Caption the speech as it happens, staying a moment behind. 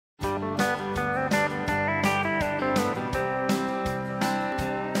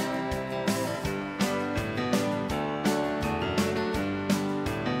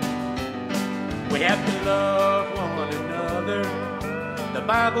have to love one another. The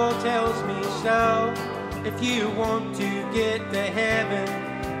Bible tells me so. If you want to get to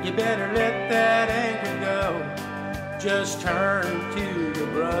heaven, you better let that anger go. Just turn to your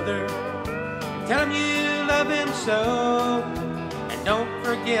brother and tell him you love him so. And don't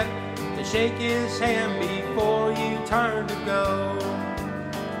forget to shake his hand before you turn to go.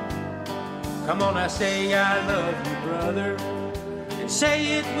 Come on, I say I love you, brother, and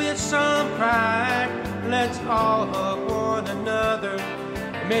say it with some pride. Let's all hug one another.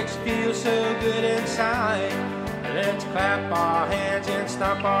 It makes you feel so good inside. Let's clap our hands and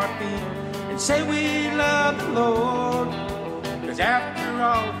stomp our feet and say we love the Lord. 'Cause after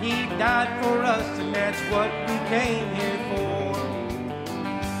all, he died for us, and that's what we came here for.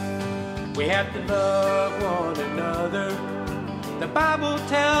 We have to love one another. The Bible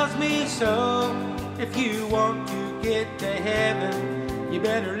tells me so. If you want to get to heaven, you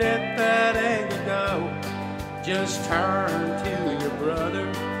better let that anger go. Just turn to your brother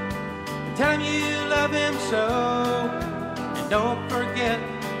and tell him you love him so. And don't forget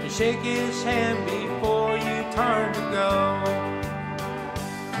to shake his hand before you turn to go.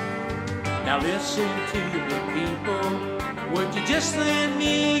 Now listen to me, people. Would you just lend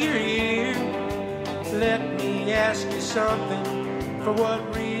me your ear? Let me ask you something. For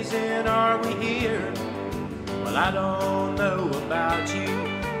what reason are we here? Well, I don't know about you,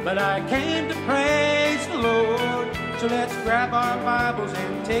 but I came to praise the Lord. So let's grab our Bibles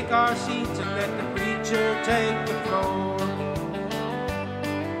and take our seats and let the preacher take the floor.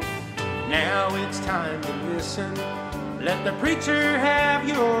 Now it's time to listen. Let the preacher have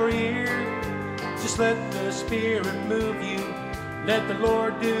your ear. Just let the Spirit move you. Let the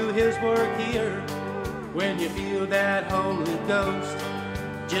Lord do his work here. When you feel that Holy Ghost,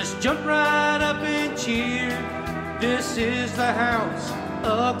 just jump right up and cheer. This is the house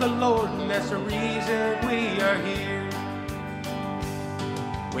of the Lord, and that's the reason we are here.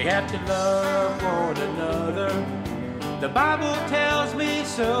 We have to love one another. The Bible tells me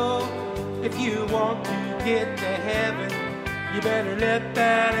so. If you want to get to heaven, you better let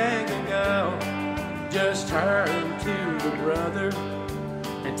that anger go. Just turn to the brother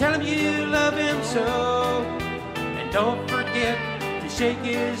and tell him you love him so. And don't forget to shake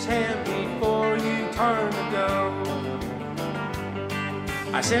his hand before you turn to go.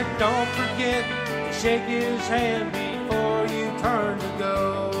 I said don't forget to shake his hand before